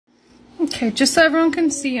Okay, just so everyone can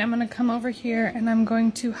see, I'm going to come over here and I'm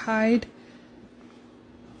going to hide.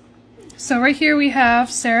 So right here we have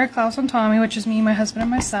Sarah, Klaus, and Tommy, which is me, my husband, and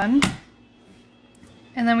my son.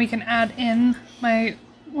 And then we can add in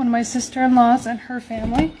one of my sister-in-laws and her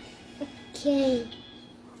family. Okay.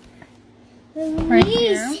 Right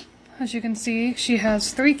here, as you can see, she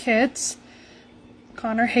has 3 kids.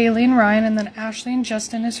 Connor, Haley, and Ryan, and then Ashley and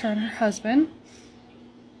Justin is her and her husband.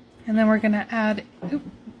 And then we're gonna add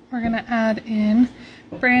in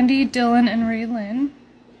Brandy, Dylan, and Raylyn.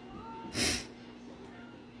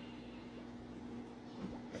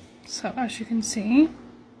 So as you can see,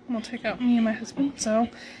 we'll take out me and my husband.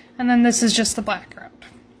 And then this is just the background.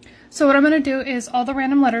 So what I'm gonna do is all the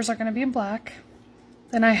random letters are gonna be in black.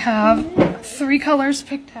 Then I have 3 colors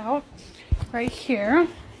picked out right here.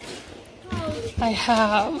 I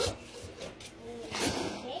have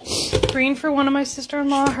green for one of my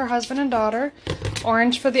sister-in-law, her husband and daughter,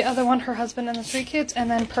 orange for the other one, her husband and the 3 kids,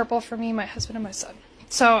 and then purple for me, my husband, and my son.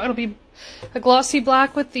 So it'll be a glossy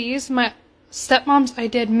black with these. My stepmom's I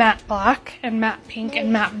did matte black and matte pink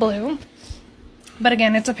and matte blue. But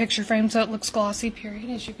again, it's a picture frame, so it looks glossy, period,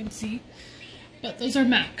 as you can see. But those are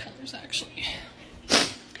matte colors, actually.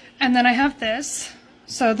 And then I have this.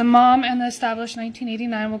 So the mom and the established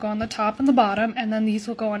 1989 will go on the top and the bottom, and then these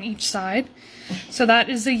will go on each side. So that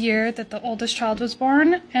is the year that the oldest child was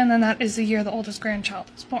born, and then that is the year the oldest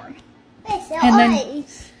grandchild was born. Where's the and orange? Then,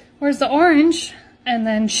 where's the orange? And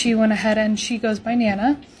then she went ahead and she goes by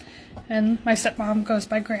Nana, and my stepmom goes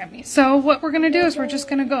by Grammy. So what we're going to do is we're just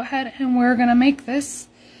going to go ahead and we're going to make this.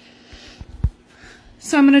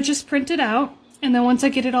 So I'm going to just print it out. And then once I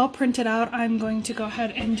get it all printed out, I'm going to go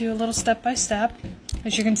ahead and do a little step-by-step.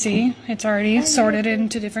 As you can see, it's already sorted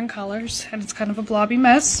into different colors, and it's kind of a blobby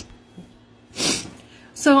mess.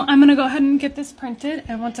 So I'm going to go ahead and get this printed,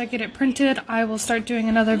 and once I get it printed, I will start doing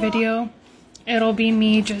another video. It'll be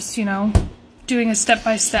me just, you know, doing a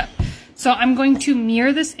step-by-step. So I'm going to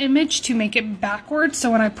mirror this image to make it backwards, so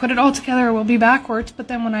when I put it all together, it will be backwards, but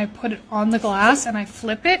then when I put it on the glass and I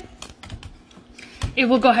flip it, it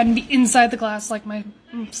will go ahead and be inside the glass like my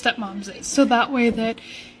stepmom's is. So that way that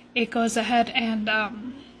it goes ahead and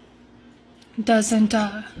doesn't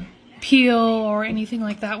peel or anything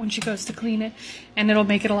like that when she goes to clean it. And it'll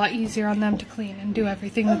make it a lot easier on them to clean and do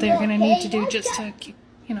everything that they're going to need to do just to keep,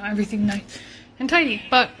 you know, everything nice and tidy.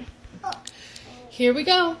 But here we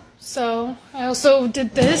go. So I also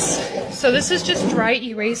did this. So this is just dry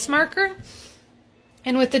erase marker.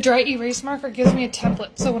 And with the dry erase marker, it gives me a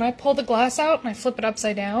template. So when I pull the glass out and I flip it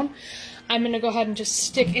upside down, I'm going to go ahead and just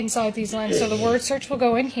stick inside these lines. So the word search will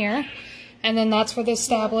go in here, and then that's where the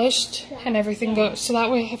established and everything goes. So that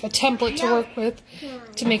way I have a template to work with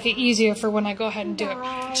to make it easier for when I go ahead and do it.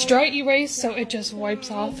 It's dry erase, so it just wipes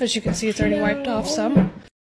off. As you can see, it's already wiped off some.